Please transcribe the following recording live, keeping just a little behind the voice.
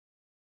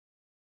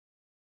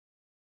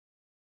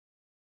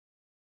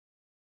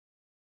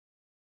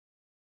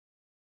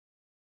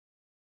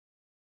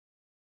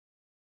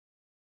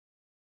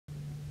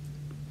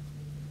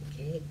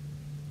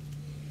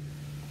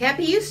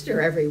Happy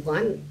Easter,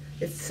 everyone.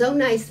 It's so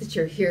nice that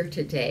you're here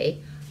today.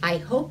 I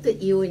hope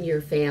that you and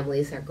your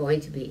families are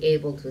going to be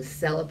able to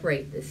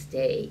celebrate this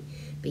day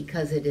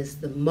because it is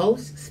the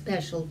most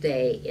special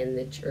day in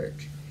the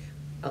church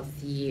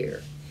of the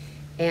year.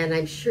 And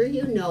I'm sure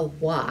you know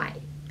why,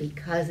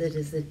 because it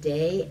is the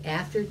day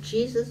after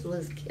Jesus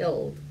was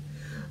killed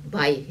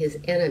by his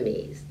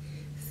enemies.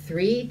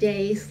 3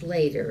 days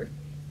later,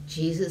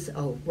 Jesus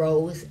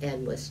arose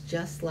and was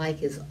just like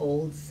his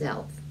old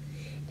self.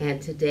 And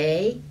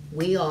today,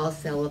 we all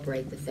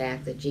celebrate the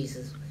fact that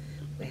Jesus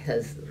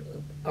has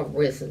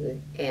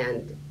arisen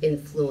and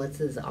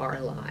influences our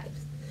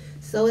lives.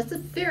 So it's a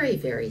very,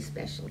 very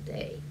special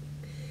day.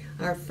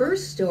 Our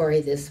first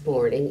story this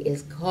morning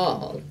is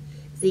called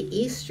The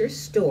Easter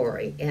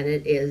Story, and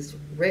it is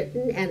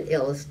written and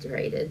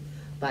illustrated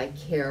by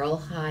Carol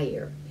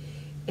Heyer.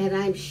 And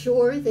I'm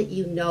sure that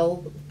you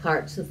know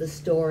parts of the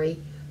story,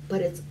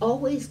 but it's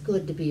always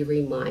good to be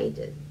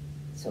reminded.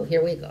 So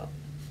here we go.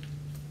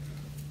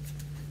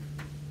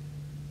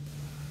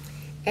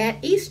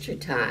 At Easter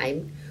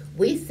time,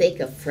 we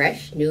think of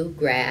fresh new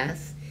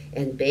grass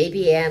and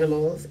baby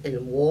animals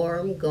and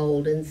warm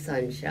golden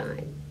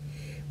sunshine.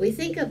 We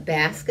think of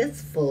baskets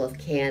full of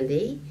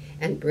candy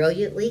and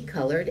brilliantly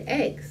colored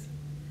eggs.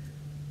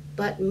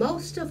 But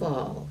most of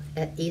all,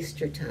 at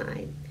Easter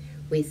time,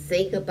 we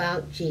think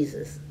about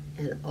Jesus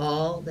and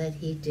all that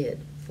he did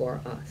for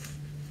us.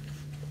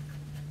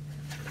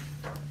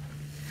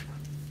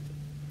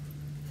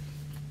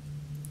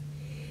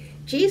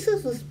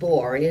 Jesus was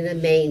born in a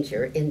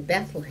manger in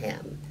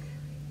Bethlehem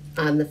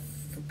on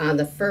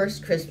the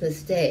first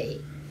Christmas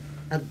day.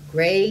 A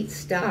great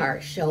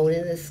star shone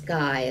in the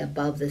sky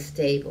above the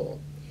stable,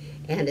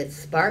 and its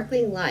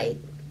sparkling light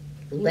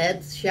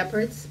led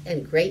shepherds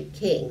and great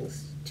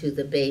kings to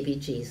the baby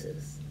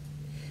Jesus.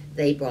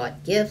 They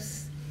brought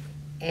gifts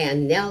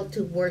and knelt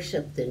to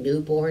worship the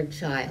newborn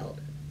child,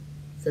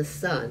 the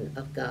Son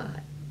of God.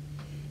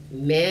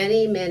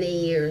 Many, many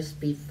years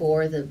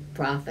before the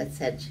prophets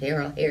had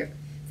heralded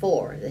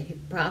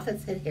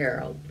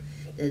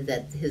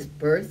that his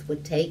birth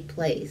would take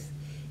place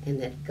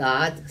and that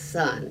God's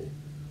Son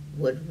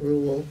would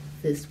rule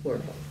this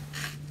world.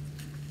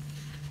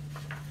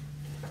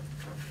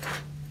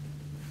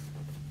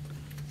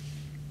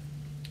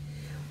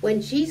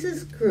 When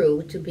Jesus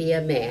grew to be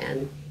a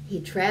man, he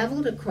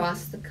traveled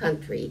across the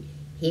country,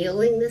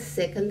 healing the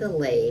sick and the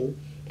lame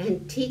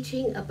and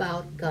teaching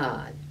about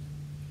God.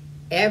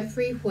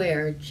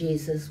 Everywhere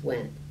Jesus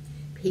went,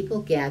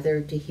 people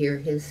gathered to hear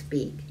him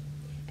speak,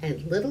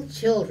 and little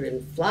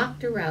children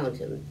flocked around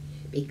him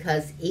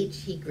because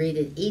he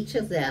greeted each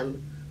of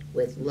them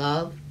with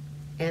love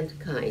and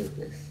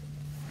kindness.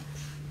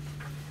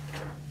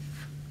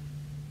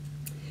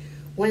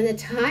 When the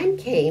time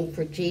came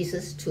for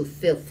Jesus to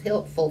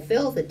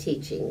fulfill the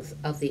teachings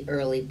of the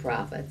early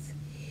prophets,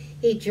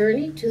 he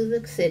journeyed to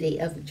the city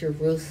of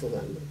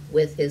Jerusalem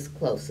with his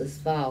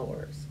closest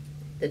followers,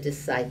 the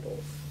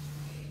disciples.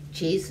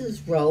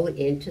 Jesus rode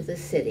into the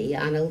city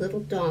on a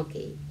little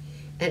donkey,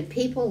 and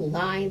people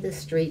lined the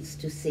streets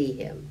to see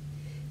him.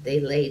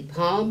 They laid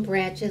palm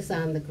branches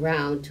on the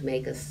ground to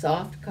make a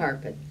soft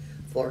carpet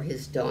for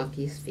his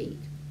donkey's feet.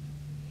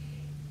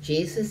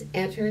 Jesus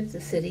entered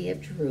the city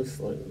of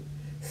Jerusalem,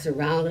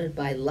 surrounded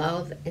by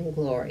love and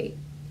glory,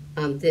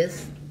 on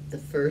this, the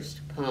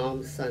first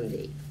Palm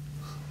Sunday.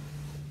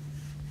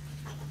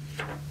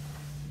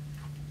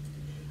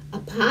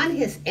 Upon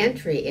his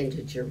entry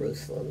into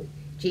Jerusalem,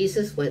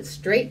 Jesus went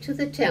straight to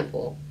the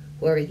temple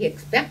where he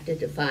expected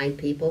to find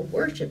people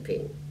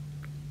worshiping.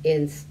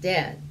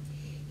 Instead,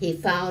 he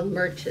found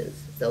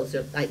merchants, those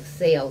are like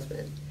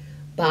salesmen,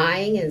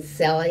 buying and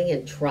selling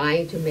and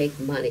trying to make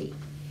money.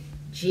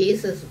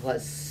 Jesus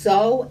was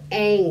so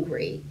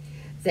angry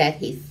that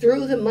he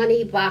threw the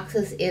money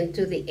boxes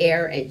into the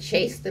air and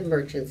chased the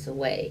merchants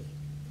away.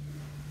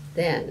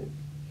 Then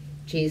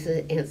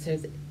Jesus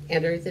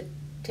entered the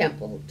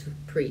temple to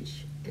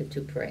preach and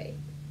to pray.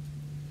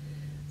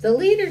 The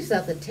leaders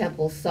of the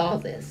temple saw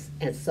this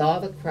and saw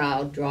the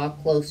crowd draw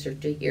closer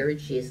to hear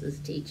Jesus'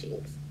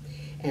 teachings,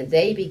 and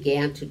they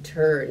began to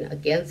turn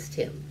against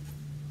him.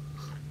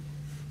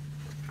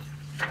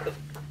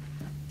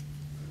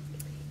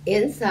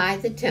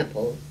 Inside the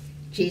temple,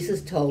 Jesus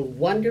told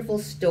wonderful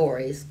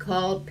stories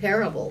called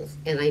parables,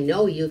 and I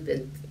know you've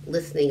been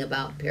listening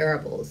about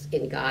parables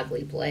in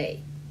Godly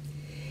Play,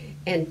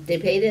 and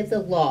debated the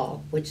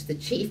law which the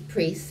chief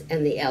priests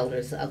and the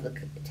elders of the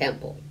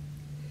temple.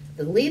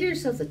 The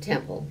leaders of the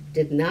temple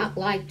did not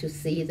like to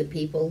see the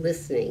people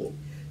listening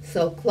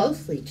so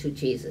closely to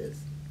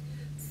Jesus,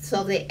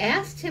 so they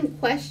asked him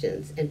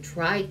questions and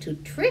tried to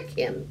trick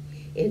him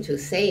into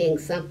saying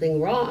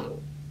something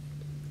wrong.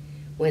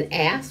 When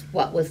asked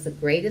what was the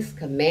greatest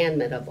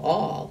commandment of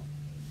all,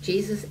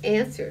 Jesus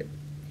answered,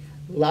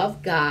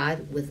 "Love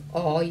God with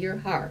all your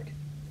heart.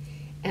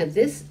 And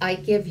this I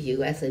give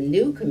you as a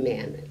new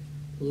commandment,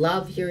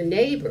 love your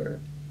neighbor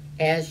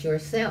as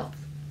yourself."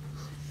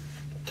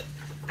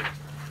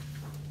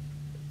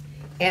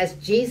 As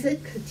Jesus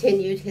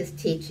continued his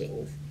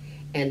teachings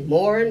and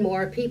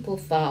more people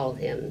followed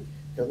him.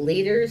 The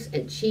leaders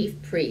and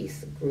chief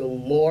priests grew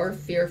more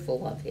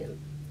fearful of him.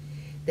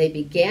 They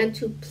began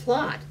to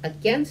plot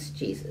against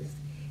Jesus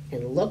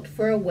and looked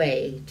for a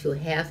way to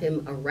have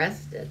him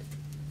arrested.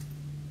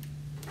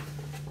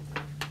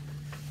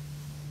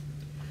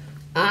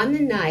 On the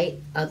night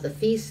of the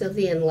Feast of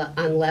the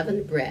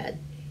Unleavened Bread,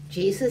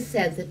 Jesus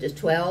said that the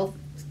 12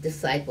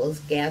 disciples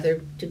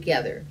gathered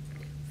together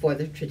for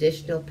the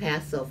traditional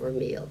Passover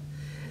meal.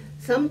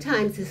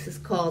 Sometimes this is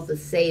called the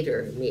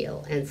Seder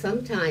meal, and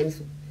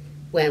sometimes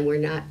when we're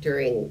not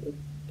during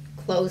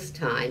close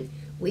time,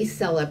 we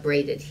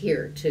celebrate it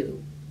here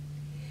too.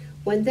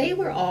 When they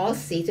were all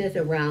seated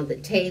around the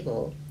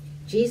table,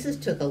 Jesus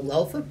took a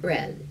loaf of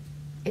bread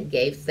and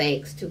gave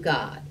thanks to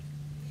God.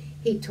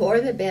 He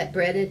tore the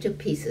bread into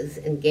pieces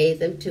and gave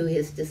them to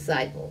his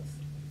disciples.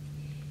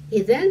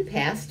 He then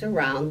passed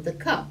around the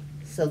cup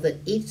so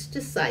that each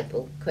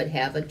disciple could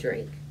have a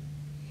drink.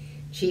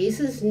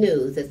 Jesus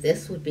knew that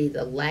this would be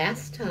the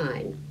last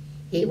time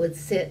he would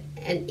sit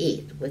and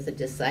eat with the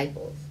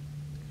disciples.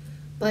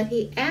 But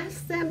he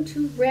asked them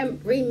to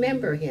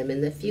remember him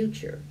in the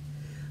future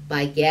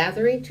by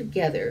gathering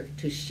together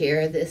to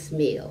share this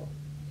meal.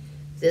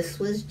 This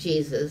was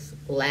Jesus'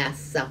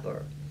 Last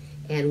Supper,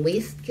 and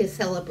we can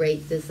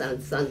celebrate this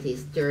on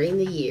Sundays during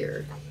the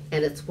year,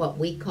 and it's what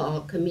we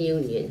call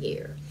communion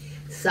here.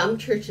 Some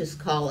churches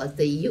call it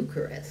the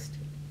Eucharist.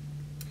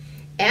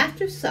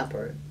 After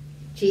supper,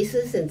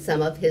 Jesus and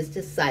some of his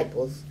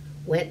disciples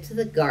went to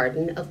the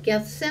Garden of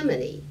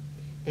Gethsemane,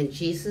 and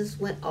Jesus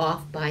went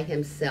off by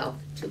himself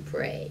to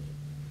pray.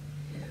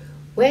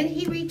 When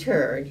he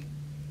returned,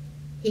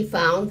 he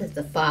found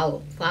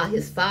that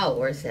his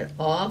followers had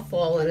all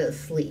fallen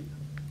asleep.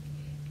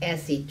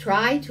 As he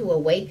tried to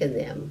awaken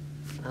them,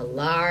 a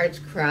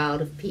large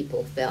crowd of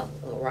people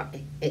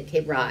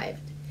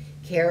arrived,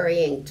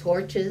 carrying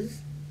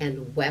torches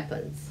and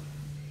weapons.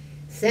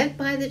 Sent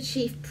by the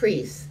chief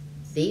priests,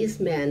 these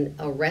men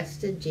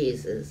arrested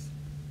Jesus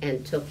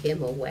and took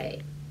him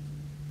away.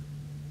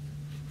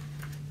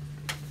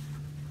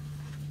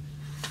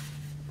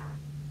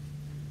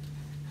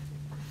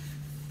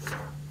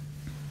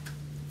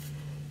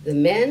 The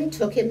men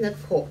took him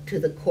to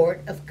the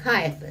court of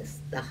Caiaphas,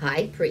 the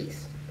high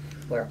priest,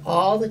 where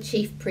all the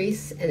chief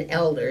priests and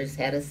elders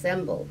had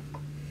assembled.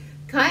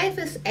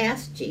 Caiaphas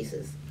asked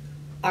Jesus,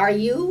 "Are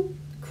you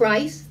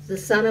Christ, the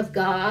Son of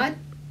God?"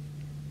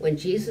 When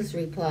Jesus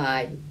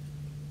replied,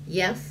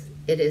 "Yes,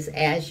 it is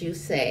as you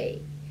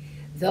say,"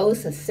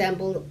 those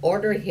assembled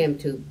ordered him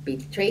to be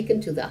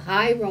taken to the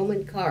high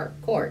Roman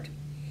court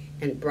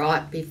and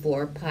brought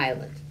before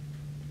Pilate.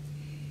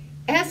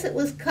 As it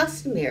was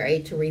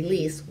customary to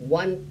release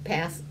one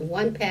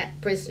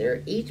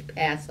prisoner each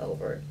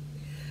Passover,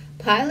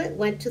 Pilate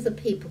went to the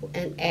people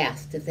and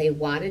asked if they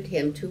wanted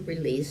him to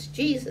release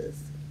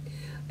Jesus.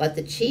 But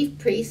the chief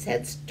priests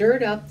had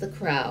stirred up the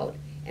crowd,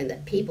 and the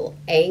people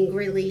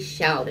angrily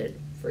shouted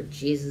for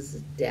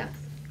Jesus'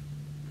 death.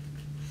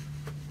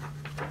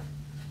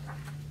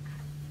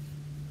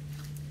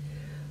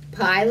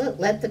 Pilate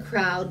let the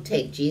crowd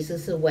take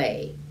Jesus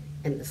away,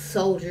 and the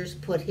soldiers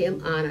put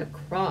him on a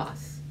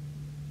cross.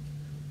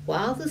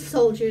 While the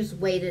soldiers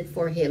waited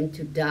for him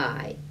to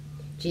die,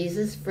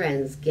 Jesus'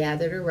 friends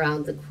gathered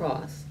around the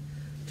cross,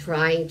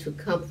 trying to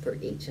comfort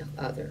each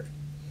other.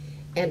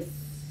 And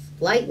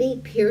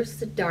lightning pierced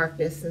the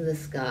darkness in the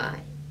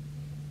sky.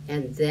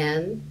 And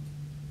then,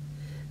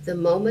 the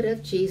moment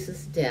of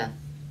Jesus' death,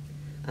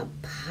 a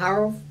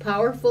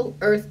powerful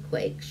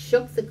earthquake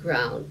shook the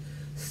ground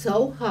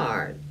so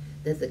hard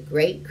that the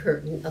great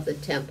curtain of the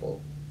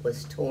temple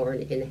was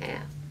torn in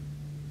half.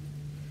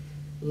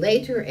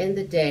 Later in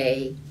the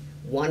day,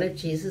 one of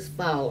Jesus'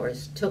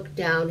 followers took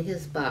down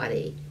his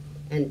body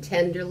and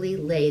tenderly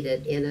laid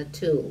it in a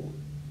tomb.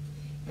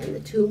 And the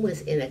tomb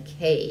was in a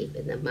cave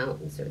in the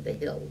mountains or the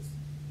hills.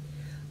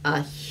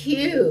 A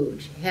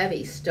huge,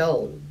 heavy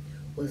stone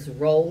was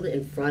rolled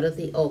in front of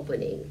the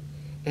opening,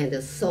 and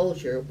a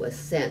soldier was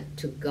sent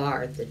to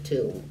guard the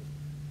tomb.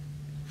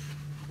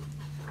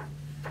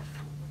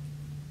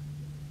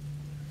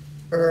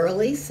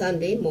 Early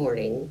Sunday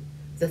morning,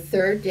 the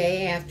third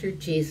day after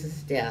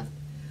Jesus' death,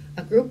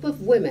 a group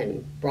of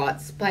women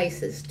brought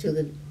spices to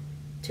the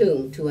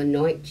tomb to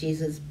anoint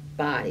Jesus'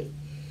 body.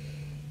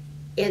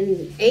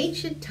 In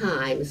ancient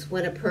times,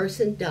 when a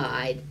person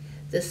died,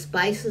 the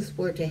spices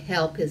were to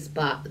help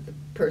the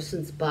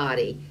person's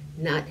body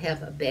not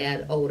have a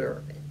bad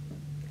odor.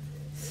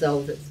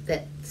 So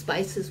that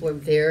spices were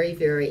very,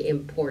 very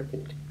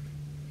important.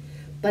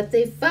 But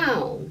they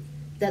found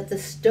that the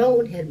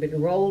stone had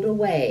been rolled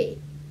away,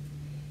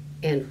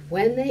 and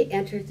when they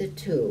entered the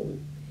tomb,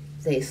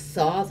 they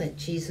saw that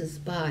Jesus'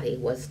 body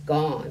was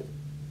gone.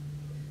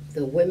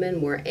 The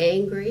women were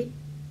angry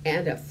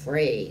and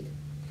afraid,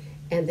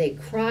 and they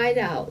cried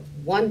out,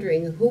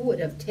 wondering who would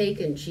have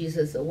taken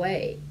Jesus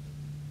away.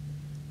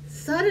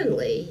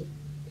 Suddenly,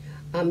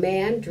 a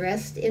man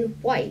dressed in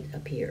white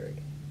appeared.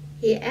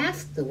 He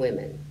asked the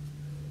women,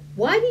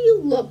 "Why do you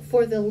look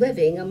for the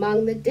living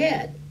among the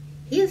dead?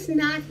 He is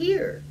not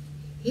here.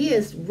 He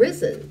is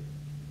risen.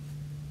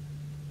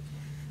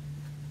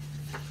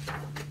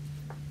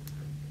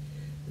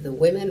 The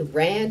women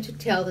ran to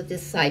tell the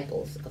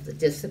disciples of the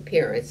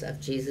disappearance of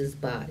Jesus'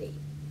 body.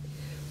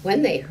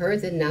 When they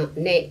heard the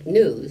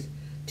news,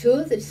 two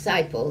of the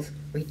disciples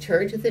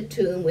returned to the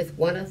tomb with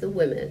one of the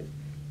women,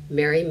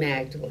 Mary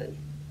Magdalene.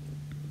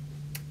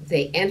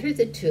 They entered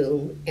the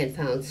tomb and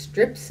found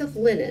strips of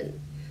linen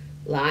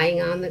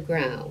lying on the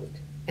ground,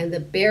 and the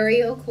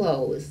burial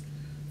clothes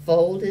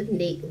folded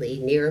neatly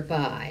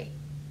nearby.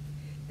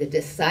 The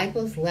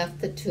disciples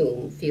left the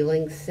tomb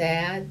feeling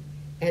sad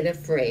and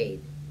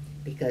afraid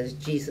because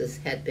Jesus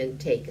had been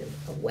taken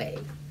away.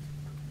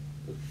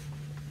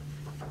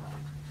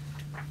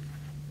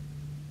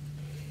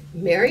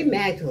 Mary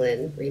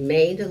Magdalene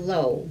remained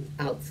alone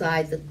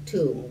outside the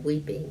tomb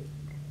weeping.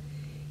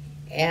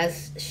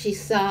 As she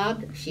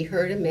sobbed, she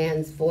heard a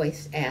man's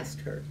voice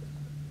ask her,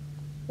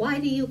 "Why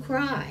do you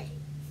cry?"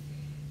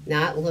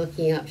 Not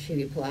looking up, she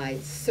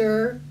replied,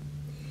 "Sir,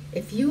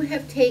 if you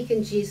have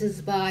taken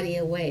Jesus' body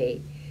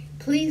away,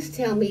 please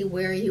tell me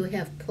where you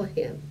have put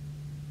him."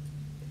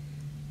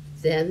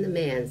 Then the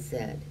man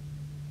said,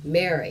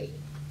 "Mary."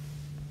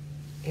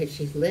 And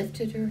she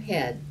lifted her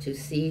head to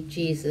see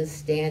Jesus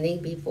standing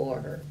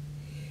before her.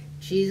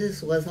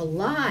 Jesus was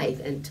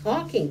alive and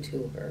talking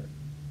to her.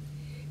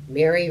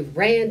 Mary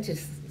ran to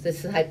the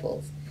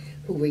disciples,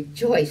 who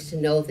rejoiced to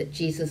know that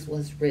Jesus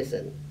was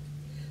risen.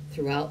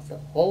 Throughout the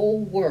whole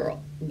world,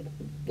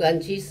 when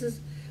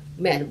Jesus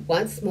met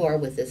once more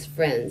with his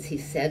friends, he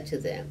said to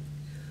them,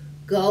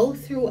 "Go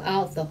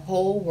throughout the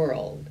whole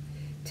world,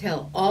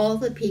 tell all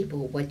the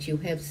people what you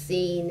have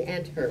seen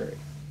and heard,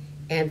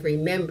 and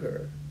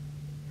remember,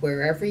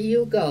 wherever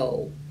you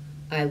go,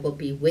 I will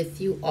be with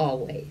you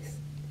always,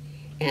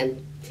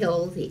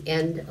 until the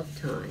end of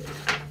time."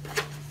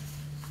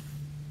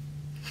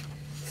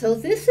 So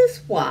this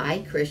is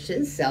why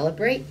Christians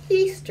celebrate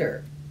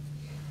Easter.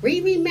 We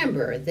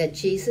remember that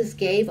Jesus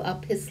gave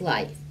up his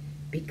life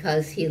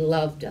because he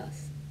loved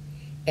us.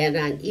 And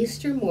on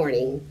Easter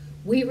morning,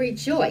 we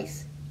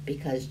rejoice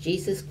because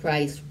Jesus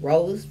Christ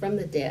rose from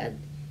the dead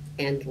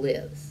and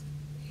lives.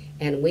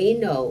 And we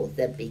know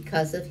that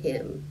because of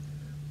him,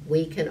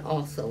 we can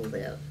also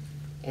live.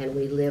 And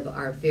we live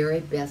our very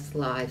best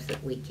lives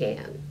that we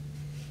can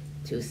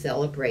to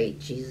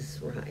celebrate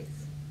Jesus' rise.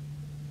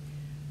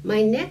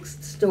 My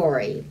next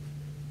story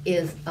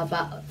is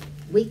about,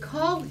 we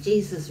call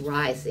Jesus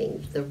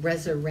rising the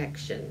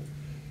resurrection.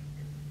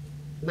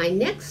 My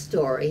next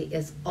story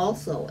is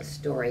also a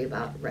story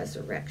about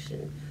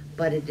resurrection,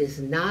 but it is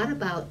not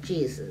about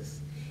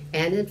Jesus.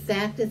 And in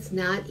fact, it's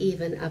not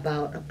even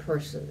about a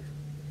person.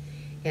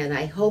 And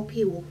I hope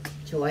you will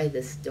enjoy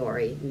this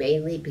story,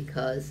 mainly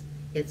because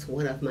it's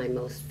one of my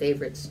most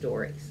favorite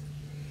stories.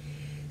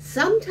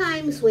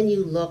 Sometimes when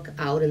you look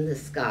out in the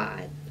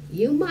sky,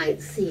 you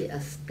might see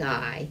a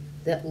sky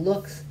that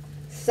looks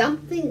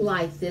something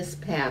like this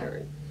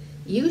pattern.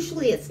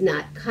 Usually it's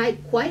not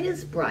quite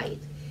as bright,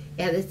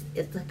 and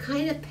it's a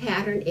kind of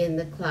pattern in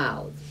the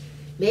clouds.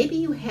 Maybe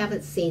you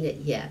haven't seen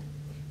it yet,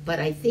 but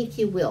I think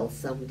you will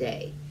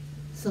someday.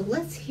 So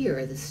let's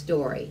hear the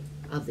story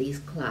of these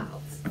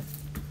clouds.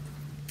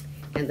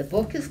 And the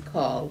book is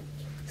called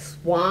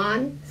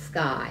Swan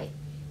Sky,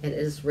 and it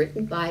is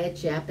written by a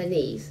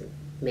Japanese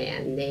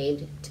man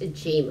named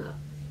Tajima,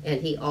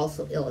 and he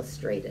also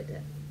illustrated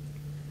it.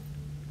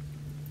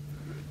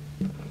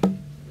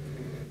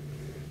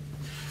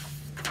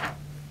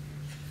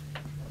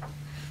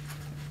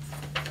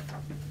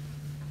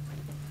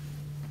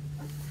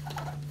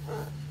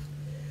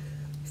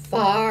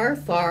 Far,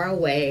 far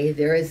away,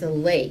 there is a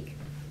lake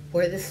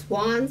where the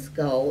swans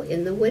go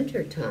in the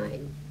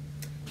wintertime.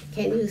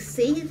 Can you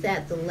see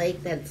that the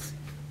lake that's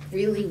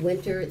really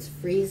winter, it's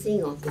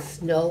freezing, all the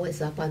snow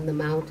is up on the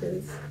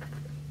mountains?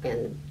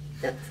 And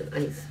that's an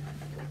ice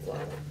floe.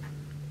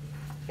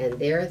 And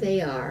there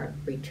they are,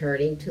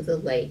 returning to the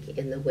lake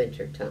in the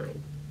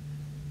wintertime.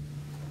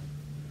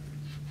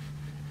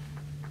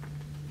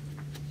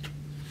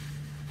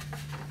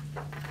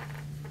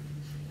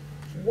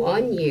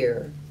 One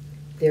year,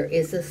 there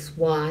is a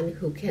swan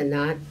who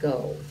cannot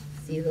go.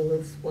 See the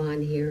little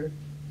swan here?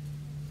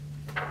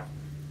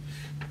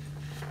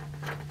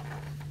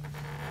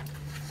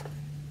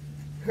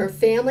 Her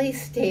family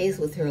stays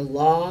with her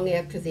long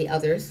after the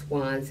other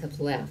swans have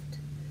left.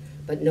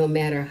 But no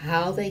matter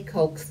how they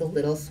coax the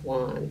little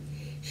swan,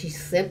 she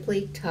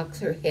simply tucks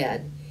her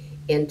head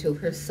into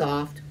her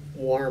soft,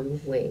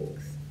 warm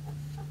wings.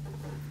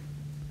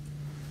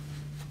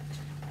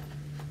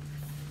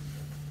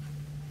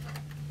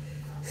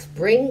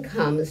 Spring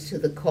comes to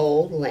the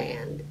cold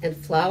land, and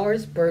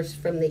flowers burst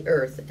from the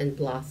earth and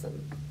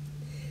blossom.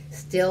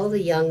 Still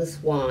the young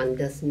swan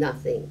does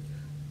nothing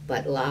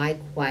but lie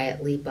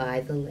quietly by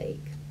the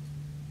lake.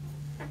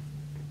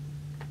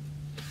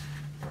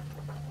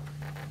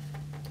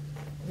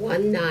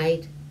 One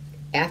night,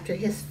 after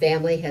his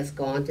family has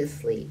gone to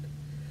sleep,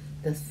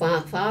 the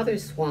father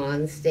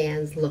swan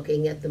stands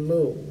looking at the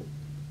moon.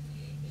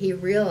 He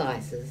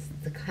realizes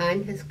the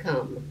time has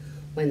come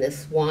when the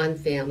swan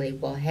family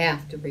will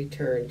have to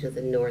return to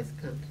the North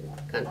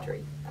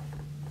Country.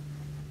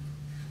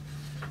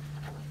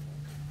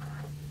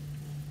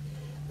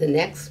 The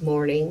next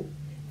morning,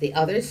 the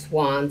other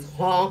swans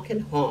honk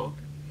and honk.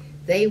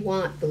 They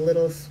want the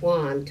little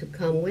swan to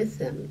come with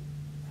them.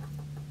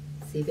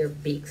 See, their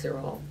beaks are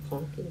all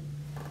honking.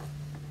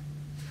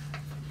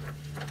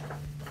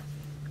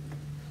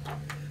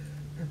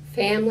 Her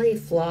family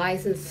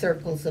flies in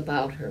circles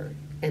about her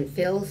and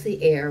fills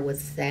the air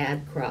with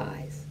sad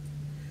cries.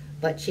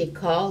 But she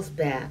calls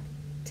back,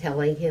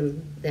 telling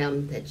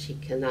them that she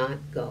cannot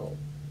go.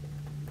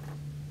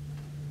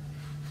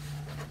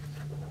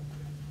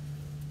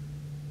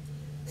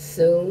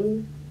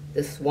 Soon,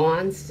 the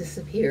swans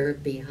disappear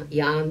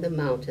beyond the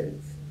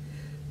mountains.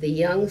 The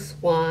young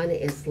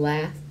swan's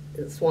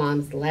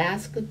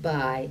last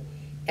goodbye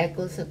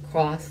echoes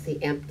across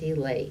the empty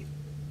lake.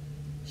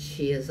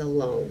 She is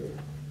alone.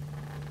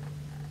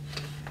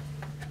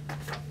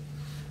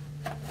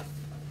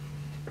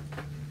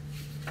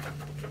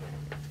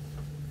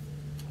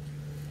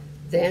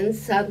 Then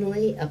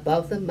suddenly,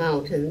 above the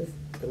mountains,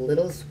 the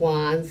little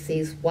swan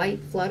sees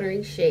white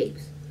fluttering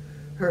shapes.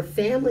 Her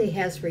family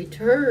has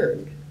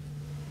returned.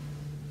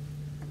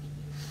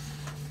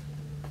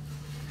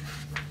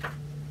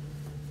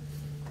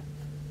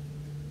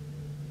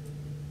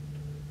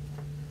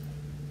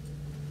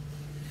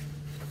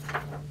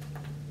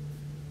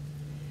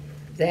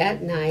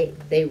 That night,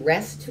 they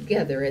rest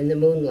together in the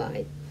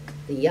moonlight.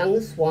 The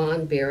young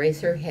swan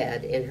buries her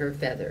head in her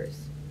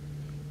feathers.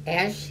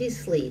 As she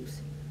sleeps,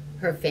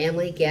 her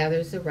family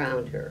gathers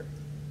around her.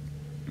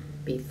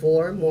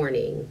 Before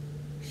morning,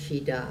 she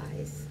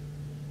dies.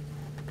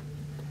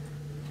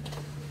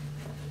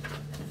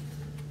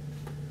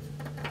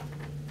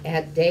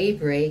 At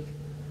daybreak,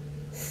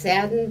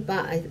 saddened,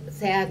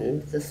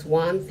 the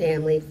swan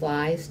family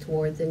flies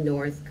toward the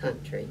north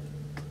country.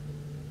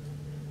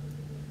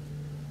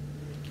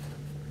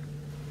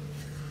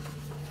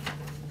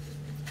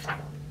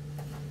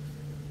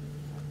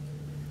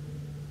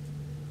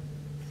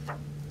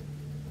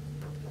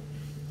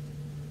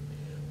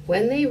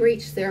 When they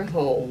reach their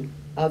home,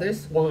 other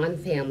swan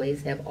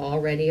families have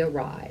already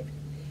arrived.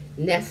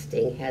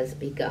 Nesting has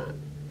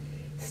begun.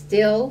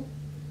 Still,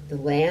 the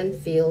land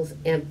feels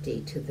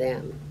empty to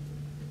them.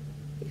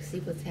 You see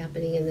what's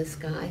happening in the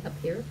sky up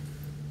here?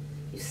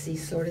 You see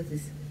sort of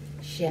this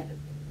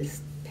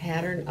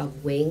pattern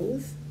of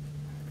wings.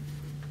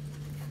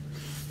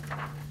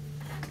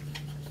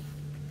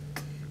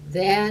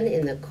 Then,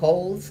 in the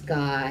cold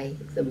sky,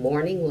 the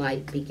morning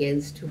light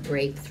begins to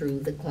break through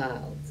the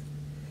clouds.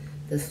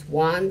 The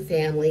swan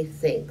family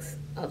thinks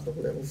of the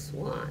little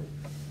swan.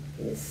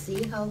 Can you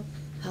see how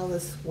the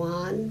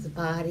swan's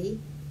body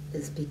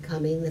is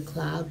becoming the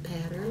cloud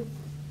pattern?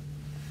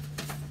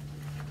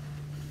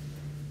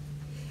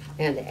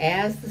 And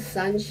as the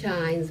sun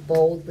shines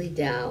boldly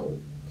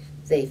down,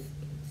 they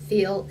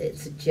feel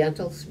its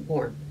gentle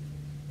warmth.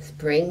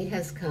 Spring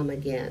has come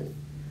again.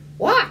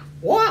 Wah!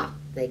 Wah!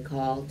 They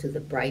call to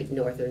the bright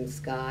northern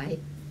sky.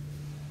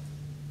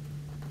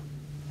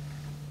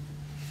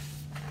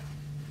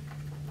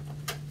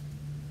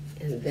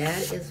 And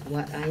that is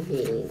what I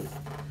mean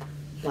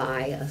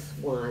by a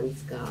swan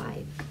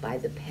sky, by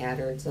the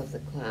patterns of the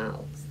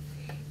clouds.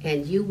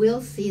 And you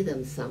will see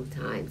them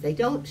sometimes. They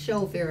don't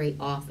show very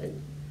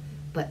often,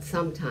 but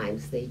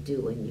sometimes they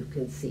do, and you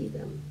can see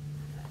them.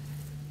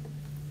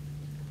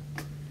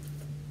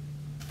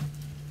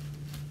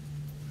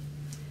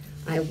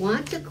 I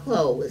want to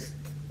close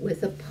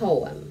with a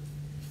poem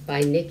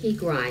by Nikki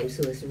Grimes,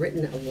 who has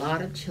written a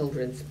lot of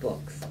children's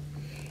books.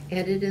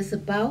 And it is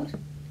about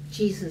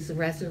Jesus'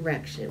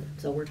 resurrection.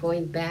 So we're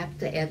going back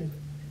to end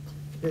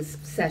this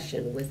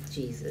session with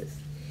Jesus.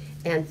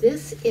 And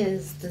this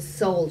is the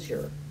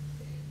soldier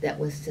that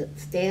was to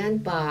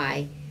stand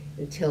by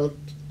until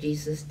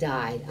Jesus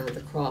died on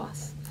the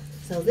cross.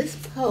 So this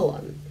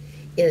poem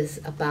is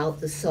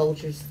about the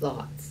soldier's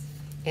thoughts,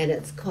 and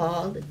it's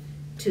called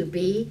To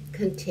Be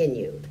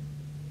Continued.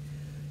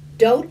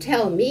 Don't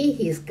tell me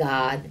he's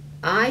God.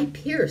 I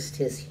pierced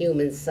his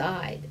human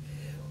side,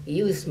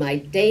 used my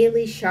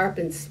daily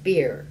sharpened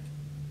spear.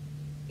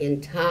 In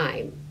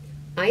time,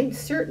 I'm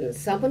certain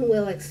someone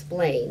will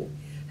explain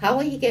how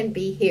he can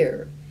be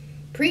here,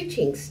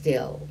 preaching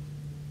still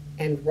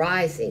and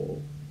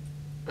rising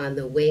on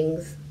the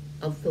wings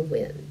of the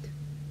wind,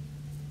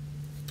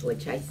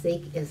 which I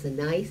think is a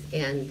nice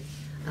end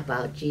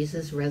about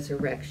Jesus'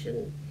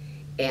 resurrection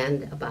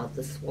and about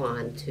the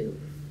swan too.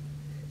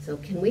 So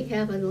can we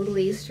have a little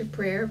Easter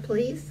prayer,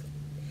 please?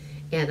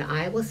 And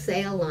I will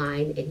say a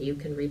line and you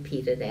can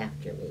repeat it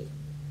after me.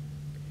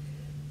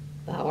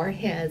 Bow our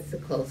heads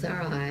and close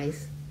our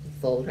eyes and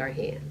fold our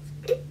hands.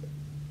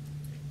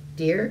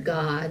 Dear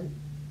God,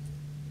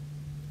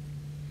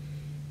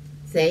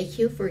 thank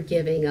you for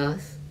giving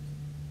us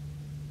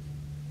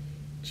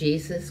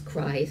Jesus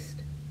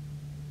Christ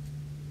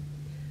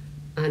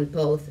on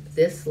both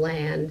this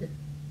land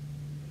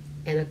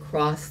and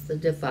across the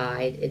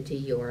divide into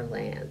your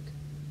land.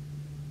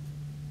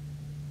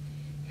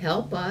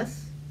 Help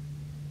us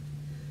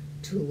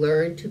to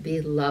learn to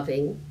be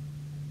loving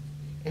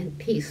and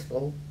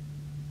peaceful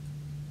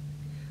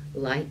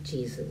like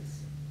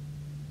Jesus.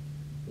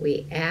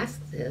 We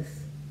ask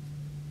this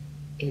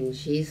In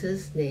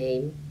Jesus'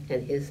 name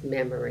and his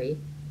memory,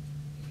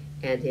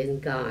 and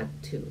in God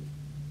too.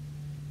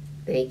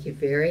 Thank you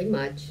very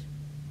much.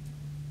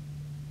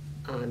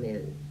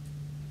 Amen.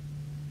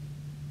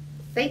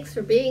 Thanks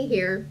for being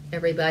here,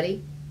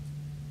 everybody.